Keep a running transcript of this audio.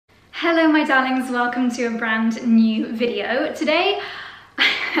Hello my darlings, welcome to a brand new video. Today,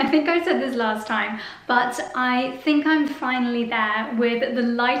 I think I said this last time, but I think I'm finally there with the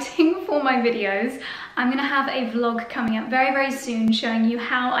lighting for my videos. I'm gonna have a vlog coming up very soon showing you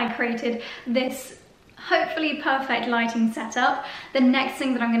how I created this hopefully perfect lighting setup. The next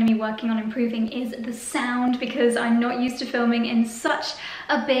thing that I'm going to be working on improving is the sound, because I'm not used to filming in such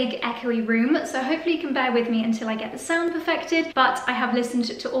a big echoey room, so hopefully you can bear with me until I get the sound perfected. But I have listened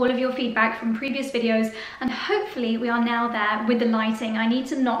to all of your feedback from previous videos and hopefully we are now there with the lighting. I need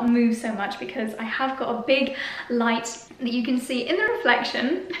to not move so much because I have got a big light that you can see in the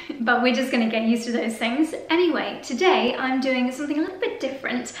reflection, but we're just going to get used to those things. Anyway, today I'm doing something a little bit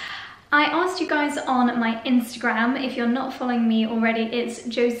different. I asked you guys on my Instagram, if you're not following me already, it's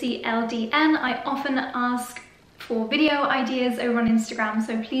JosieLDN. I often ask for video ideas over on Instagram,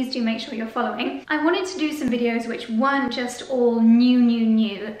 so please do make sure you're following. I wanted to do some videos which weren't just all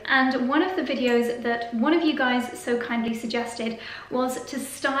new, and one of the videos that one of you guys so kindly suggested was to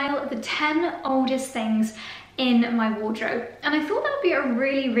style the 10 oldest things in my wardrobe, and I thought that would be a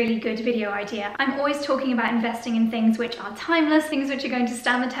really good video idea. I'm always talking about investing in things which are timeless, things which are going to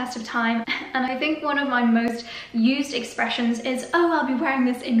stand the test of time, and I think one of my most used expressions is, oh, I'll be wearing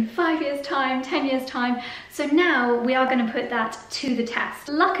this in 5 years time, 10 years time. So now we are going to put that to the test.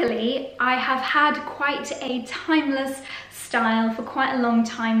 Luckily, I have had quite a timeless style for quite a long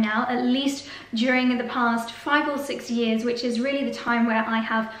time now, at least during the past 5 or 6 years, which is really the time where I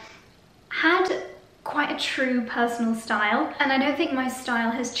have had quite a true personal style, and I don't think my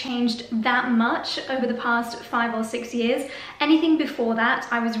style has changed that much over the past 5 or 6 years. Anything before that,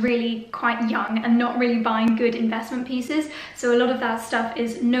 I was really quite young and not really buying good investment pieces, so a lot of that stuff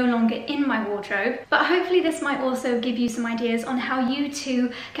is no longer in my wardrobe. But hopefully this might also give you some ideas on how you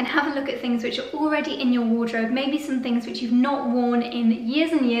too can have a look at things which are already in your wardrobe, maybe some things which you've not worn in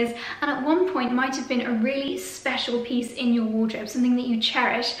years and years, and at one point might have been a really special piece in your wardrobe, something that you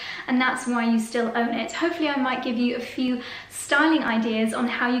cherish, and that's why you still own it. Hopefully I might give you a few styling ideas on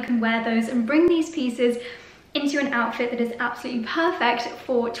how you can wear those and bring these pieces into an outfit that is absolutely perfect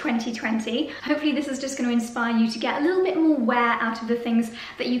for 2020. Hopefully this is just going to inspire you to get a little bit more wear out of the things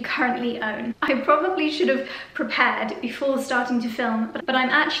that you currently own. I probably should have prepared before starting to film, but I'm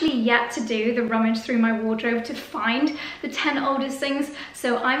actually yet to do the rummage through my wardrobe to find the 10 oldest things,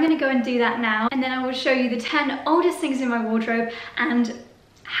 so I'm going to go and do that now, and then I will show you the 10 oldest things in my wardrobe and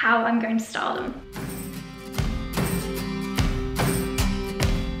how I'm going to style them.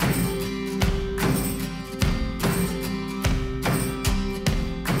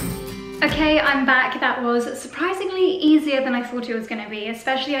 Okay, I'm back. That was surprisingly easier than I thought it was going to be,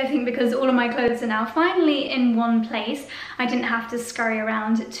 especially I think because all of my clothes are now finally in one place. I didn't have to scurry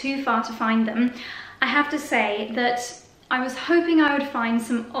around too far to find them. I have to say that I was hoping I would find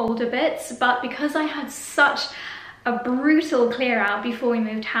some older bits, but because I had such a brutal clear out before we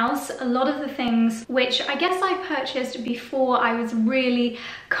moved house, a lot of the things which I guess I purchased before I was really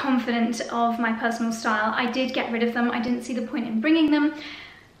confident of my personal style, I did get rid of them. I didn't see the point in bringing them.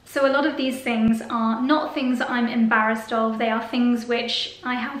 So a lot of these things are not things that I'm embarrassed of. They are things which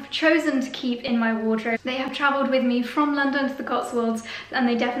I have chosen to keep in my wardrobe. They have travelled with me from London to the Cotswolds, and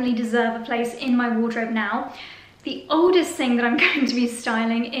they definitely deserve a place in my wardrobe now. The oldest thing that I'm going to be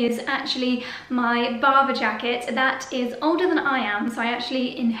styling is actually my Barber jacket. That is older than I am, so I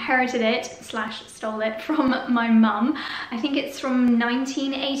actually inherited it / stole it from my mum. I think it's from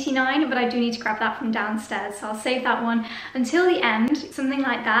 1989, but I do need to grab that from downstairs, so I'll save that one until the end. Something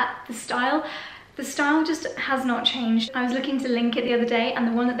like that. The style just has not changed. I was looking to link it the other day, and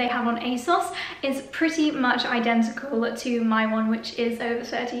the one that they have on ASOS is pretty much identical to my one, which is over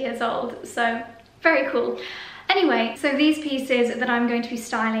 30 years old, so very cool. Anyway, so these pieces that I'm going to be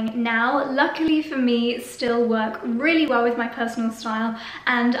styling now, luckily for me, still work really well with my personal style,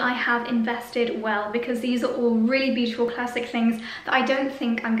 and I have invested well because these are all really beautiful classic things that I don't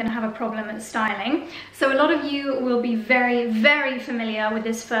think I'm going to have a problem at styling. So a lot of you will be very familiar with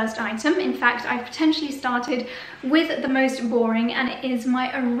this first item. In fact, I've potentially started with the most boring, and it is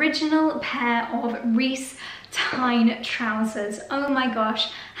my original pair of Reese Tyne trousers. Oh my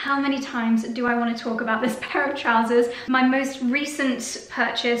gosh, how many times do I want to talk about this pair of trousers? My most recent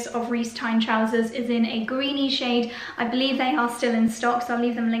purchase of Reese Tyne trousers is in a greeny shade. I believe they are still in stock, so I'll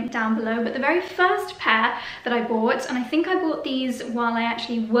leave them linked down below. But the very first pair that I bought, and I think I bought these while I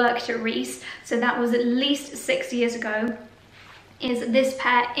actually worked at Reese, so that was at least 6 years ago, is this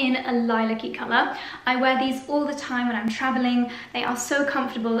pair in a lilac-y colour. I wear these all the time when I'm travelling. They are so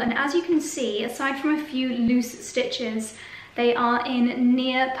comfortable, and as you can see, aside from a few loose stitches, They are in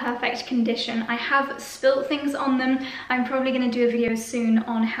near perfect condition. I have spilt things on them. I'm probably going to do a video soon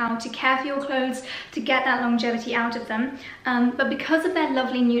on how to care for your clothes to get that longevity out of them. But because of their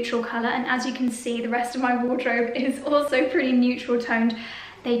lovely neutral colour, and as you can see, the rest of my wardrobe is also pretty neutral toned,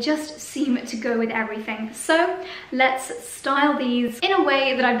 they just seem to go with everything. So let's style these in a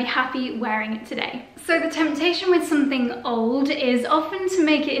way that I'd be happy wearing today. So the temptation with something old is often to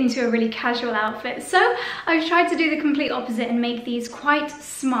make it into a really casual outfit. So I've tried to do the complete opposite and make these quite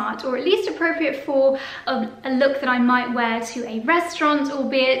smart, or at least appropriate for a look that I might wear to a restaurant,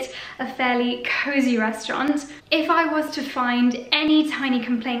 albeit a fairly cozy restaurant. If I was to find any tiny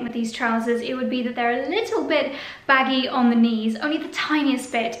complaint with these trousers, it would be that they're a little bit baggy on the knees, only the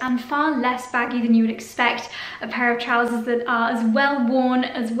tiniest bit, and far less baggy than you would expect a pair of trousers that are as well worn,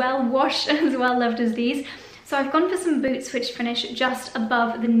 as well washed, as well loved as these. So I've gone for some boots which finish just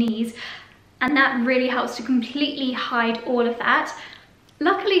above the knees, and that really helps to completely hide all of that.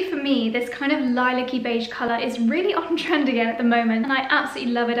 Luckily for me, this kind of lilac-y beige colour is really on trend again at the moment, and I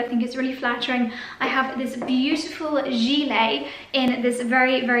absolutely love it. I think it's really flattering. I have this beautiful gilet in this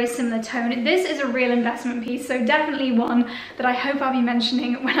very, very similar tone. This is a real investment piece, so definitely one that I hope I'll be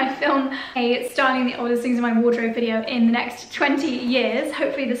mentioning when I film a styling the oldest things in my wardrobe video in the next 20 years.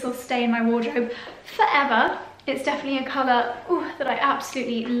 Hopefully this will stay in my wardrobe forever. It's definitely a colour that I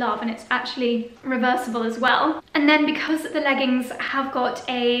absolutely love, and it's actually reversible as well. And then because the leggings have got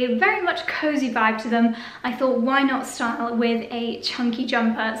a very much cozy vibe to them, I thought why not style with a chunky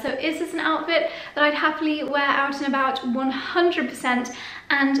jumper. So is this an outfit that I'd happily wear out and about? 100%.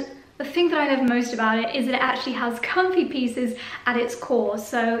 And the thing that I love most about it is that it actually has comfy pieces at its core.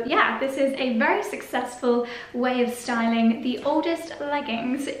 So yeah, this is a very successful way of styling the oldest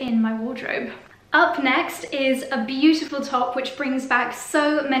leggings in my wardrobe. Up next is a beautiful top which brings back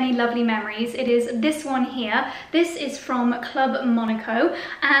so many lovely memories. It is this one here. This is from Club Monaco,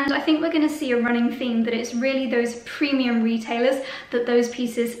 and I think we're going to see a running theme that it's really those premium retailers that those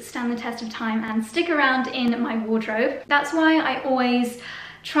pieces stand the test of time and stick around in my wardrobe. That's why I always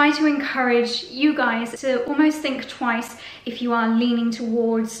try to encourage you guys to almost think twice if you are leaning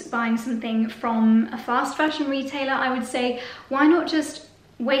towards buying something from a fast fashion retailer. I would say, why not just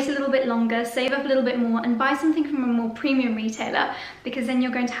wait a little bit longer, save up a little bit more, and buy something from a more premium retailer, because then you're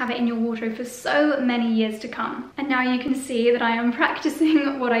going to have it in your wardrobe for so many years to come. And now you can see that I am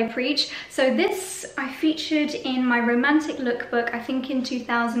practicing what I preach. So this I featured in my romantic lookbook, I think in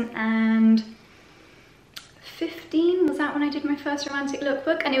 2015, was that when I did my first romantic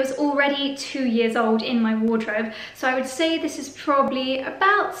lookbook? And it was already 2 years old in my wardrobe. So I would say this is probably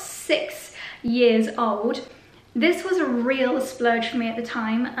about 6 years old. This was a real splurge for me at the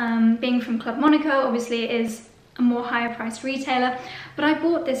time. Being from Club Monaco, obviously it is a more higher priced retailer, but I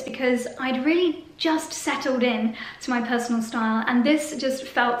bought this because I'd really just settled in to my personal style, and this just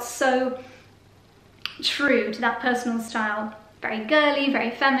felt so true to that personal style. Very girly,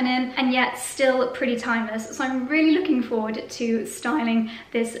 very feminine, and yet still pretty timeless. So I'm really looking forward to styling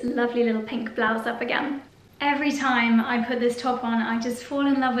this lovely little pink blouse up again. Every time I put this top on, I just fall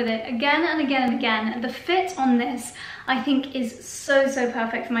in love with it again and again and again. The fit on this, I think, is so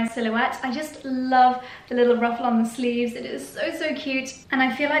perfect for my silhouette. I just love the little ruffle on the sleeves. It is so cute. And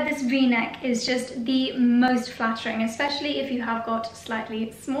I feel like this V-neck is just the most flattering, especially if you have got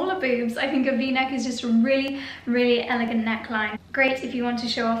slightly smaller boobs. I think a V-neck is just a really elegant neckline. Great if you want to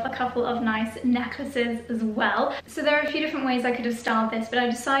show off a couple of nice necklaces as well. So there are a few different ways I could have styled this, but I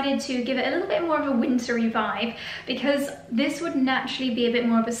decided to give it a little bit more of a wintry vibe, because this would naturally be a bit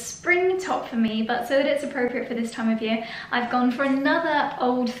more of a spring top for me, but so that it's appropriate for this time of year, I've gone for another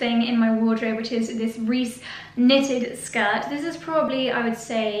old thing in my wardrobe, which is this Reese knitted skirt. This is probably, I would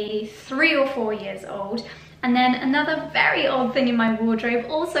say, 3 or 4 years old. And then another very old thing in my wardrobe,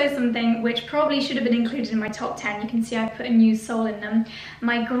 also something which probably should have been included in my top 10. You can see I've put a new sole in them.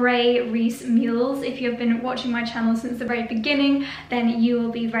 My grey Reese mules. If you've been watching my channel since the very beginning, then you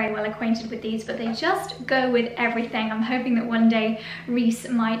will be very well acquainted with these, but they just go with everything. I'm hoping that one day Reese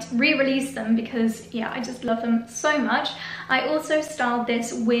might re-release them, because yeah, I just love them so much. I also styled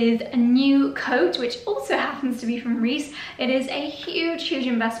this with a new coat, which also happens to be from Reese. It is a huge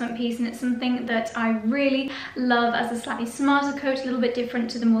investment piece, and it's something that I really love as a slightly smarter coat, a little bit different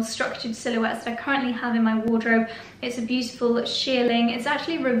to the more structured silhouettes that I currently have in my wardrobe. It's a beautiful shearling. It's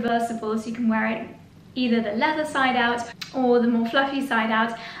actually reversible, so you can wear it either the leather side out or the more fluffy side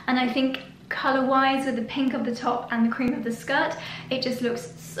out. And I think color-wise, with the pink of the top and the cream of the skirt, it just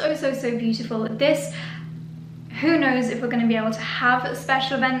looks so beautiful. This, who knows if we're going to be able to have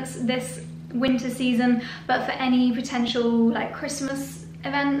special events this winter season, but for any potential like Christmas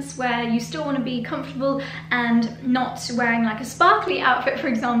events where you still want to be comfortable and not wearing like a sparkly outfit, for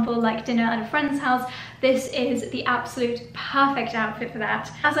example, like dinner at a friend's house, this is the absolute perfect outfit for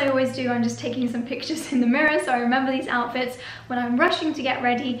that. As I always do, I'm just taking some pictures in the mirror so I remember these outfits when I'm rushing to get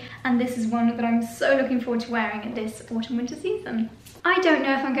ready, and this is one that I'm so looking forward to wearing this autumn-winter season. I don't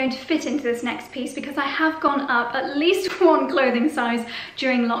know if I'm going to fit into this next piece because I have gone up at least one clothing size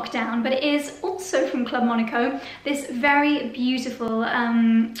during lockdown, but it is also from Club Monaco. This very beautiful,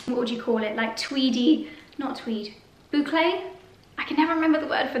 what would you call it, like tweedy, not tweed, boucle? I can never remember the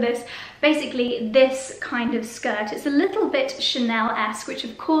word for this. Basically this kind of skirt. It's a little bit Chanel-esque, which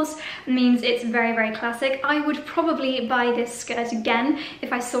of course means it's very, very classic. I would probably buy this skirt again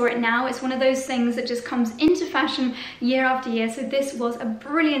if I saw it now. It's one of those things that just comes into fashion year after year. So this was a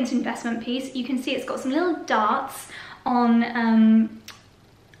brilliant investment piece. You can see it's got some little darts on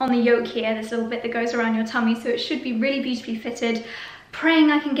the yoke here, this little bit that goes around your tummy, so it should be really beautifully fitted.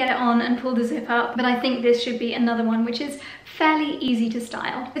 Praying I can get it on and pull the zip up, but I think this should be another one which is fairly easy to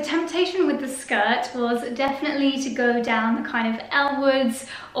style. The temptation with the skirt was definitely to go down the kind of Elwoods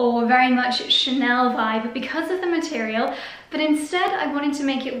or very much Chanel vibe because of the material, but instead I wanted to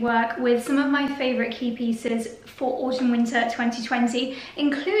make it work with some of my favorite key pieces for autumn-winter 2020,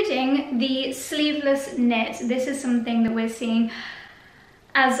 including the sleeveless knit. This is something that we're seeing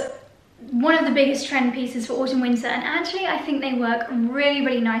as one of the biggest trend pieces for autumn winter, and actually I think they work really,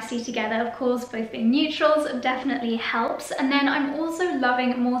 really nicely together. Of course, both being neutrals definitely helps, and then I'm also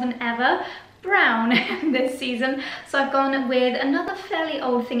loving more than ever brown this season, so I've gone with another fairly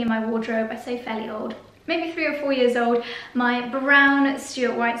old thing in my wardrobe. I say fairly old, maybe 3 or 4 years old, my brown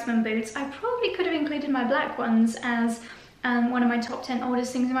Stuart Weitzman boots. I probably could have included my black ones as one of my top 10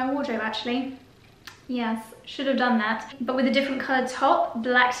 oldest things in my wardrobe actually. Yes, should have done that. But with a different coloured top,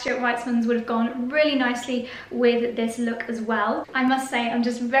 black Stuart Weitzmans would have gone really nicely with this look as well. I must say I'm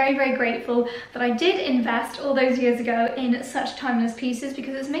just very, very grateful that I did invest all those years ago in such timeless pieces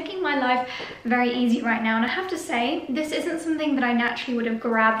because it's making my life very easy right now. And I have to say, this isn't something that I naturally would have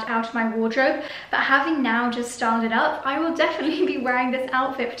grabbed out of my wardrobe, but having now just styled it up, I will definitely be wearing this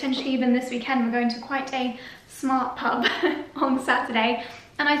outfit, potentially even this weekend. We're going to quite a smart pub on Saturday,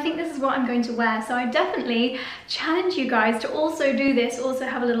 and I think this is what I'm going to wear. So I definitely challenge you guys to also do this, also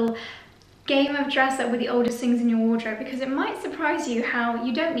have a little game of dress up with the oldest things in your wardrobe, because it might surprise you how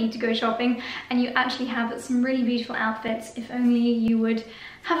you don't need to go shopping and you actually have some really beautiful outfits if only you would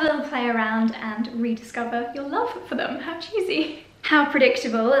have a little play around and rediscover your love for them. How cheesy. How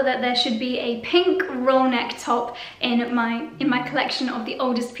predictable that there should be a pink roll neck top in my collection of the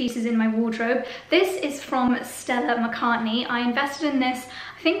oldest pieces in my wardrobe. This is from Stella McCartney. I invested in this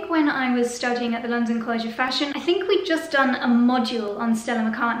I think when I was studying at the London College of Fashion. I think we'd just done a module on Stella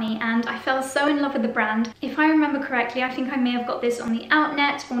McCartney and I fell so in love with the brand. If I remember correctly, I think I may have got this on the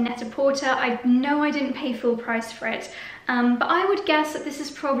Outnet or Net-a-Porter. I know I didn't pay full price for it. But I would guess that this is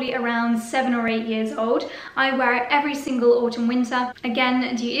probably around 7 or 8 years old. I wear it every single autumn winter.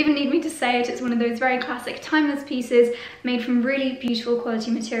 Again, do you even need me to say it? It's one of those very classic timeless pieces made from really beautiful quality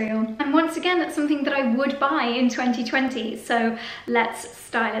material. And once again, that's something that I would buy in 2020. So let's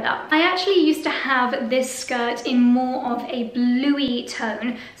style it up. I actually used to have this skirt in more of a bluey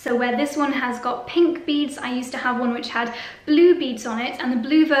tone. So where this one has got pink beads, I used to have one which had blue beads on it, and the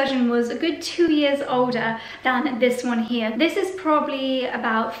blue version was a good 2 years older than this one here. This is probably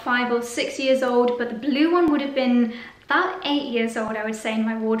about 5 or 6 years old, but the blue one would have been about 8 years old, I would say, in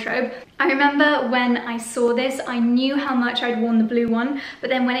my wardrobe. I remember when I saw this, I knew how much I'd worn the blue one, but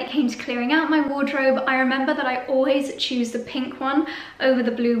then when it came to clearing out my wardrobe, I remember that I always choose the pink one over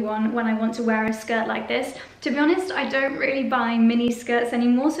the blue one when I want to wear a skirt like this. To be honest, I don't really buy mini skirts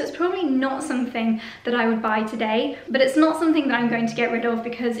anymore, so it's probably not something that I would buy today, but it's not something that I'm going to get rid of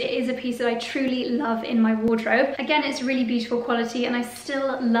because it is a piece that I truly love in my wardrobe. Again, it's really beautiful quality and I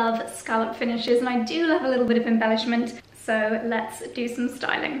still love scallop finishes, and I do love a little bit of embellishment. So let's do some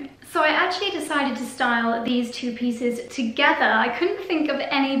styling. So I actually decided to style these two pieces together. I couldn't think of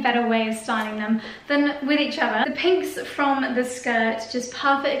any better way of styling them than with each other. The pinks from the skirt just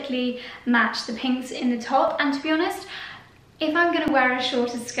perfectly match the pinks in the top, and to be honest, if I'm going to wear a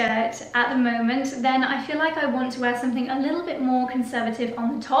shorter skirt at the moment, then I feel like I want to wear something a little bit more conservative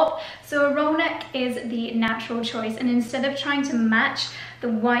on the top. So a roll neck is the natural choice, and instead of trying to match the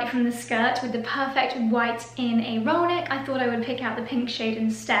white from the skirt with the perfect white in a roll neck, I thought I would pick out the pink shade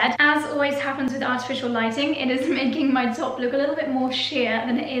instead. As always happens with artificial lighting, it is making my top look a little bit more sheer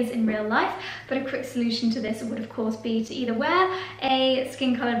than it is in real life, but a quick solution to this would of course be to either wear a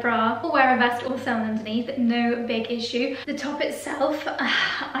skin coloured bra or wear a vest or sewn underneath, no big issue. The top itself,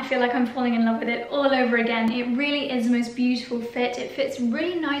 I feel like I'm falling in love with it all over again. It really is the most beautiful fit. It fits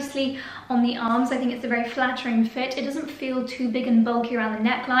really nicely on the arms. I think it's a very flattering fit. It doesn't feel too big and bulky around the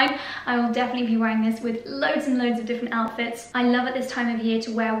neckline. I will definitely be wearing this with loads and loads of different outfits. I love at this time of year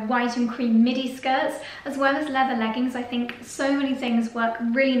to wear white and cream midi skirts as well as leather leggings. I think so many things work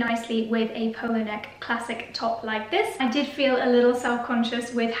really nicely with a polo neck classic top like this. I did feel a little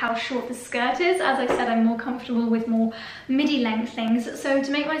self-conscious with how short the skirt is. As I said, I'm more comfortable with more midi length things. So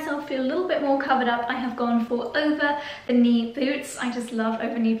to make myself feel a little bit more covered up, I have gone for over the knee boots. I just love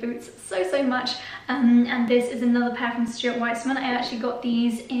over knee boots so much. And this is another pair from Stuart Weitzman. I actually got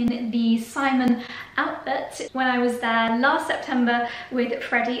these in the Simon outlet when I was there last September with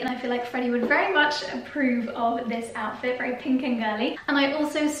Freddie, and I feel like Freddie would very much approve of this outfit, very pink and girly. And I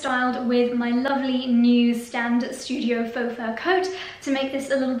also styled with my lovely new Stand Studio faux fur coat to make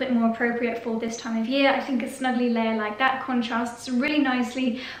this a little bit more appropriate for this time of year. I think a snuggly layer like that contrasts really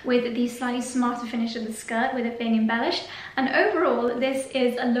nicely with the slightly smarter finish of the skirt with it being embellished. And overall, this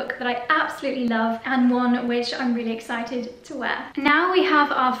is a look that I absolutely love and one which I'm really excited to wear. Now we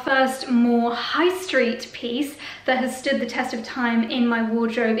have our first more high street piece that has stood the test of time in my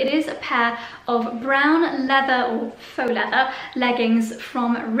wardrobe. It is a pair of brown leather or faux leather leggings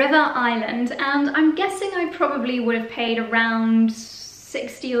from River Island, and I'm guessing I probably would have paid around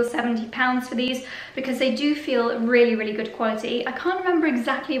 60 or 70 pounds for these because they do feel really good quality. I can't remember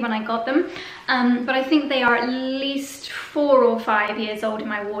exactly when I got them, but I think they are at least 4 or 5 years old in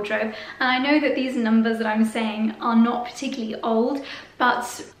my wardrobe. And I know that these numbers that I'm saying are not particularly old,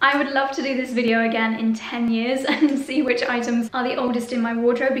 but I would love to do this video again in 10 years and see which items are the oldest in my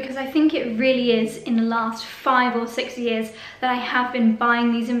wardrobe, because I think it really is in the last 5 or 6 years that I have been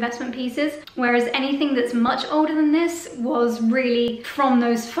buying these investment pieces, whereas anything that's much older than this was really from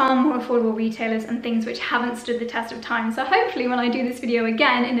those far more affordable retailers and things which haven't stood the test of time. So hopefully when I do this video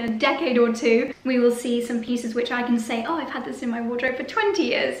again in a decade or two, we will see some pieces which I can say, oh, I've had this in my wardrobe for 20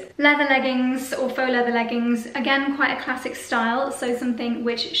 years. Leather leggings or faux leather leggings, again, quite a classic style, so something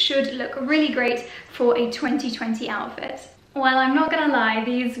which should look really great for a 2020 outfit. Well, I'm not gonna lie,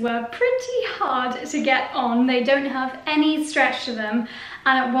 these were pretty hard to get on. They don't have any stretch to them.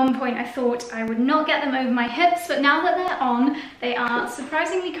 And at one point I thought I would not get them over my hips, but now that they're on, they are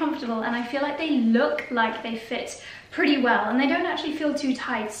surprisingly comfortable, and I feel like they look like they fit pretty well, and they don't actually feel too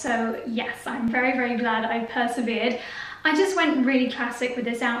tight. So yes, I'm very glad I persevered. I just went really classic with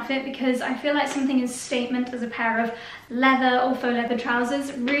this outfit because I feel like something as statement as a pair of leather or faux leather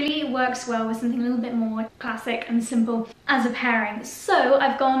trousers really works well with something a little bit more classic and simple as a pairing. So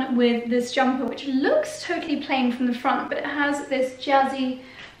I've gone with this jumper, which looks totally plain from the front, but it has this jazzy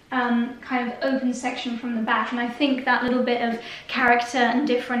kind of open section from the back, and I think that little bit of character and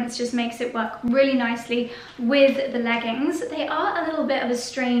difference just makes it work really nicely with the leggings. They are a little bit of a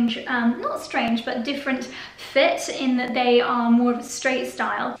strange, not strange, but different fit in that they are more of a straight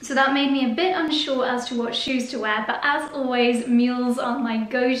style. So that made me a bit unsure as to what shoes to wear, but as always, mules are my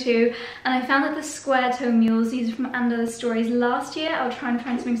go-to, and I found that the square toe mules, these are from Under the Stories last year, I'll try and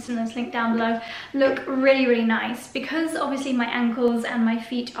find something similar to link down below, look really nice. Because obviously my ankles and my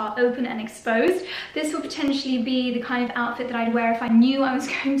feet are open and exposed, this will potentially be the kind of outfit that I'd wear if I knew I was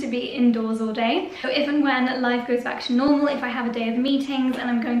going to be indoors all day. So if and when life goes back to normal, if I have a day of meetings and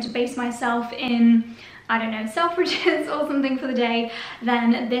I'm going to base myself in, I don't know, Selfridges or something for the day,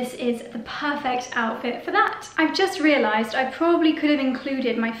 then this is the perfect outfit for that. I've just realised I probably could have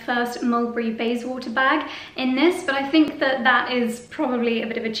included my first Mulberry Bayswater bag in this, but I think that that is probably a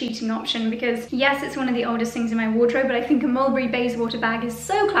bit of a cheating option because yes, it's one of the oldest things in my wardrobe, but I think a Mulberry Bayswater bag is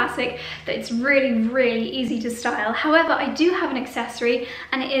so classic that it's really easy to style. However, I do have an accessory,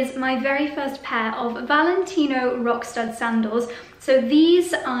 and it is my very first pair of Valentino rock stud sandals. So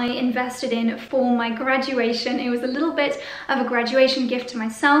these I invested in for my graduation. It was a little bit of a graduation gift to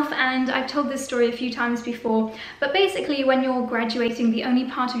myself, and I've told this story a few times before, but basically when you're graduating, the only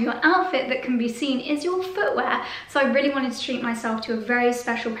part of your outfit that can be seen is your footwear. So I really wanted to treat myself to a very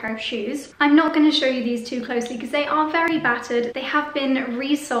special pair of shoes. I'm not going to show you these too closely because they are very battered. They have been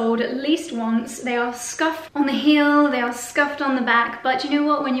resold at least once. They are scuffed on the heel, they are scuffed on the back, but you know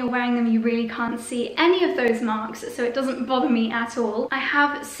what? When you're wearing them, you really can't see any of those marks, so it doesn't bother me at all. I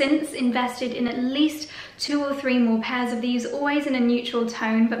have since invested in at least 2 or 3 more pairs of these, always in a neutral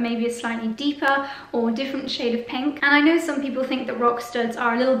tone, but maybe a slightly deeper or different shade of pink. And I know some people think that rock studs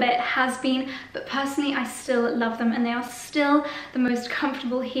are a little bit has-been, but personally I still love them, and they are still the most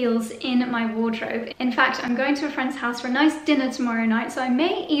comfortable heels in my wardrobe. In fact, I'm going to a friend's house for a nice dinner tomorrow night, so I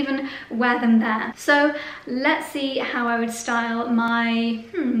may even wear them there. So let's see how I would style my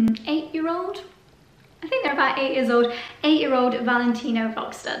 8-year-old. I think they're about 8 years old, 8-year-old Valentino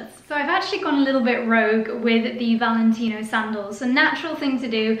rock studs. So I've actually gone a little bit rogue with the Valentino sandals. The natural thing to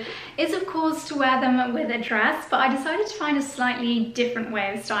do is of course to wear them with a dress, but I decided to find a slightly different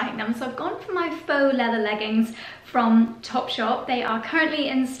way of styling them. So I've gone for my faux leather leggings from Topshop. They are currently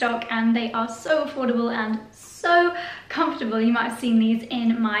in stock and they are so affordable and so comfortable. You might have seen these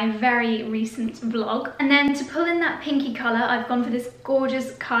in my very recent vlog. And then to pull in that pinky colour, I've gone for this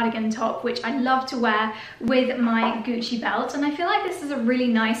gorgeous cardigan top, which I love to wear with my Gucci belt. And I feel like this is a really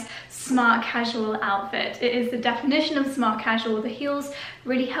nice smart casual outfit. It is the definition of smart casual. The heels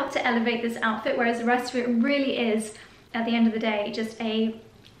really help to elevate this outfit, whereas the rest of it really is, at the end of the day, just a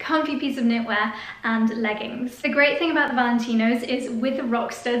comfy piece of knitwear and leggings. The great thing about the Valentinos is with the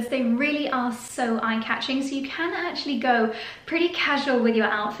rock studs, they really are so eye-catching, so you can actually go pretty casual with your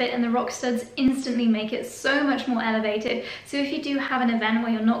outfit and the rock studs instantly make it so much more elevated. So if you do have an event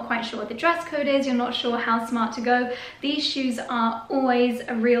where you're not quite sure what the dress code is, you're not sure how smart to go, these shoes are always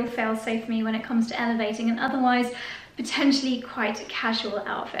a real fail-safe for me when it comes to elevating an otherwise potentially quite a casual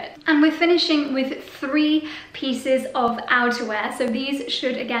outfit. And we're finishing with 3 pieces of outerwear, so these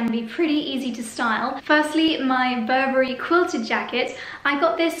should again be pretty easy to style. Firstly, my Burberry quilted jacket. I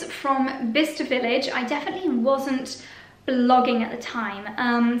got this from Bicester Village. I definitely wasn't blogging at the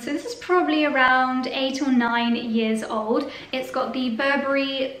time, so this is probably around 8 or 9 years old. It's got the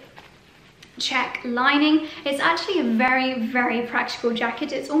Burberry check lining. It's actually a very, very practical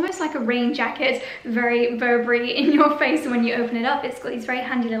jacket. It's almost like a rain jacket, very Burberry in your face when you open it up. It's got these very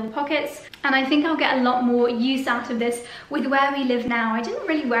handy little pockets, and I think I'll get a lot more use out of this with where we live now. I didn't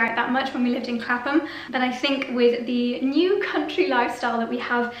really wear it that much when we lived in Clapham, but I think with the new country lifestyle that we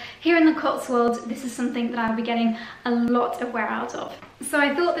have here in the Cotswolds, this is something that I'll be getting a lot of wear out of. So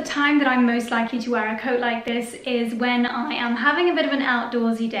I thought the time that I'm most likely to wear a coat like this is when I am having a bit of an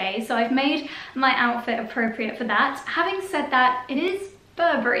outdoorsy day. So I've made my outfit appropriate for that. Having said that, it is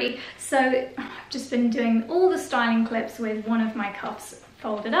Burberry. So I've just been doing all the styling clips with one of my cuffs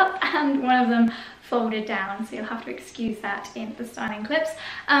folded up and one of them folded down, so you'll have to excuse that in the styling clips.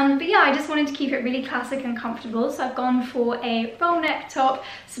 But yeah, I just wanted to keep it really classic and comfortable, so I've gone for a roll neck top,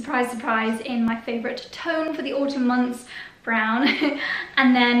 surprise surprise, in my favourite tone for the autumn months, brown.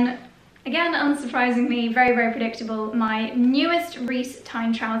 And then again, unsurprisingly, very, very predictable, my newest Reese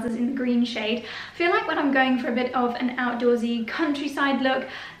Tyne trousers in the green shade. I feel like when I'm going for a bit of an outdoorsy countryside look,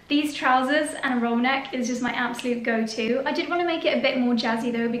 these trousers and a roll neck is just my absolute go-to. I did want to make it a bit more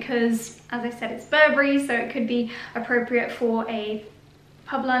jazzy though, because as I said, it's Burberry, so it could be appropriate for a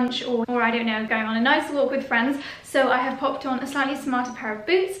pub lunch or I don't know, going on a nice walk with friends. So I have popped on a slightly smarter pair of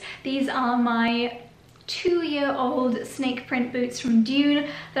boots. These are my 2-year-old snake print boots from Dune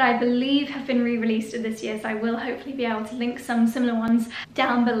that I believe have been re-released this year, so I will hopefully be able to link some similar ones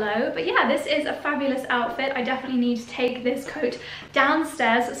down below. But yeah, this is a fabulous outfit. I definitely need to take this coat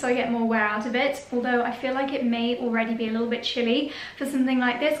downstairs so I get more wear out of it, although I feel like it may already be a little bit chilly for something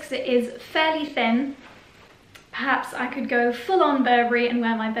like this because it is fairly thin. Perhaps I could go full on Burberry and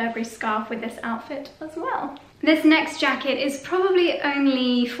wear my Burberry scarf with this outfit as well. This next jacket is probably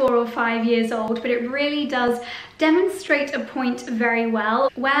only 4 or 5 years old, but it really does demonstrate a point very well.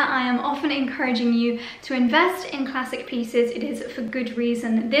 Where I am often encouraging you to invest in classic pieces, it is for good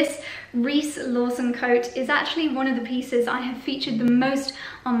reason. This Reese Lawson coat is actually one of the pieces I have featured the most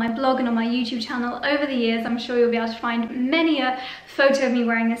on my blog and on my YouTube channel over the years. I'm sure you'll be able to find many a photo of me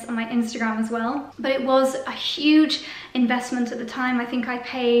wearing this on my Instagram as well. But it was a huge investment at the time. I think I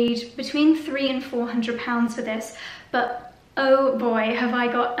paid between £300 and £400 for this, but oh boy, have I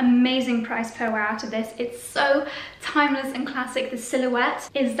got amazing price per wear out of this. It's so timeless and classic. The silhouette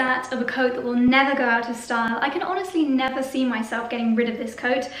is that of a coat that will never go out of style. I can honestly never see myself getting rid of this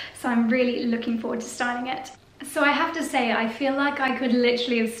coat, so I'm really looking forward to styling it. So I have to say, I feel like I could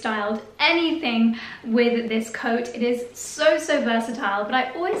literally have styled anything with this coat. It is so, so versatile, but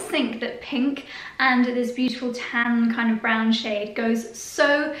I always think that pink and this beautiful tan kind of brown shade goes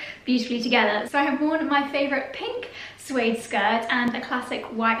so beautifully together. So I have worn my favorite pink suede skirt and a classic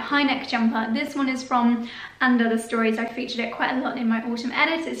white high neck jumper. This one is from And Other Stories. I featured it quite a lot in my autumn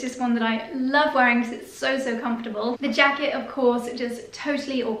edits. It's just one that I love wearing because it's so, so comfortable. The jacket, of course, just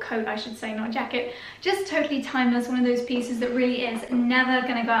totally, or coat I should say, not jacket, just totally timeless. One of those pieces that really is never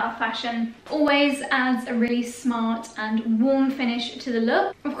gonna go out of fashion. Always adds a really smart and warm finish to the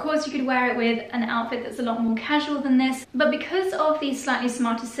look. Of course, you could wear it with an outfit that's a lot more casual than this, but because of the slightly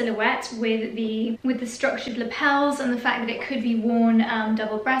smarter silhouette with the structured lapels and the fact that it could be worn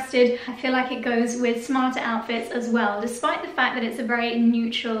double-breasted, I feel like it goes with smarter outfits as well, despite the fact that it's a very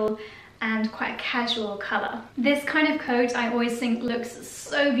neutral and quite a casual colour. This kind of coat I always think looks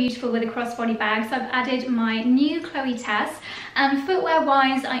so beautiful with a crossbody bag, so I've added my new Chloe Tess. And footwear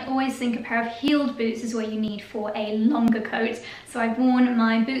wise, I always think a pair of heeled boots is what you need for a longer coat. So I've worn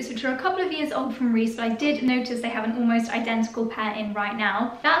my boots, which are a couple of years old from Reiss, but I did notice they have an almost identical pair in right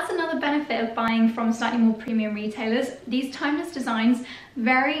now. That's another benefit of buying from slightly more premium retailers. These timeless designs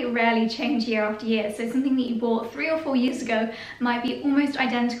very rarely change year after year, so something that you bought 3 or 4 years ago might be almost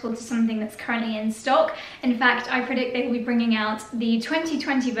identical to something that's currently in stock. In fact, I predict they will be bringing out the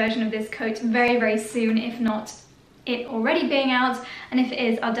 2020 version of this coat very, very soon, if not it already being out, and if it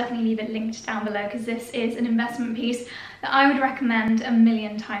is, I'll definitely leave it linked down below because this is an investment piece that I would recommend a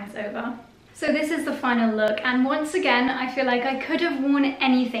million times over. So this is the final look, and once again I feel like I could have worn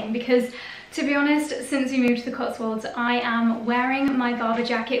anything because, to be honest, since we moved to the Cotswolds, I am wearing my Barber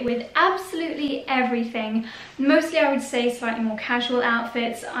jacket with absolutely everything. Mostly I would say slightly more casual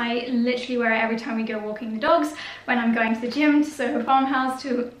outfits. I literally wear it every time we go walking the dogs, when I'm going to the gym, to Soho Farmhouse,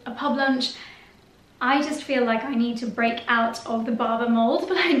 to a pub lunch. I just feel like I need to break out of the Barber mold,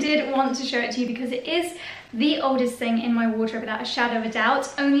 but I did want to show it to you because it is the oldest thing in my wardrobe without a shadow of a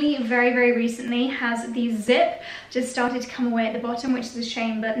doubt. Only very, very recently has the zip just started to come away at the bottom, which is a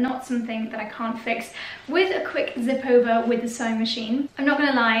shame, but not something that I can't fix with a quick zip over with the sewing machine. I'm not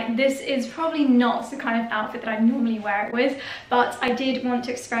gonna lie, this is probably not the kind of outfit that I normally wear it with, but I did want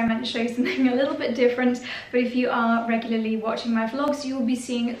to experiment and show you something a little bit different. But if you are regularly watching my vlogs, you will be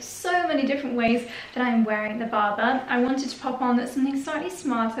seeing so many different ways that I'm wearing the Barber. I wanted to pop on something slightly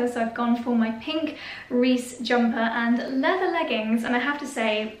smarter, so I've gone for my pink Reiss jumper and leather leggings, and I have to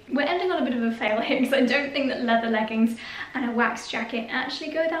say we're ending on a bit of a fail here because I don't think that leather leggings and a wax jacket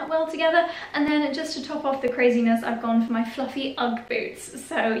actually go that well together. And then just to top off the craziness, I've gone for my fluffy Ugg boots.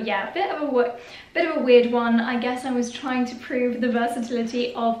 So yeah, bit of a weird one. I guess I was trying to prove the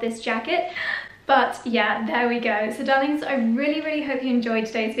versatility of this jacket. But yeah, there we go. So darlings, I really, really hope you enjoyed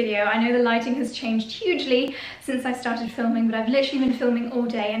today's video. I know the lighting has changed hugely since I started filming, but I've literally been filming all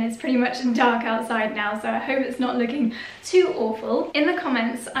day and it's pretty much dark outside now, so I hope it's not looking too awful. In the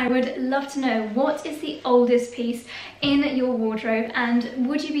comments, I would love to know, what is the oldest piece in your wardrobe, and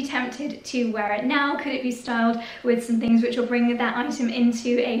would you be tempted to wear it now? Could it be styled with some things which will bring that item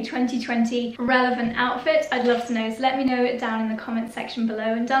into a 2020 relevant outfit? I'd love to know, so let me know down in the comment section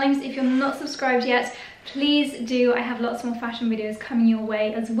below. And darlings, if you're not subscribed yet, please do. I have lots more fashion videos coming your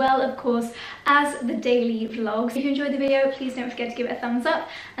way, as well, of course, as the daily vlogs. If you enjoyed the video, please don't forget to give it a thumbs up,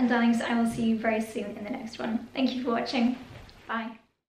 and darlings, I will see you very soon in the next one. Thank you for watching. Bye.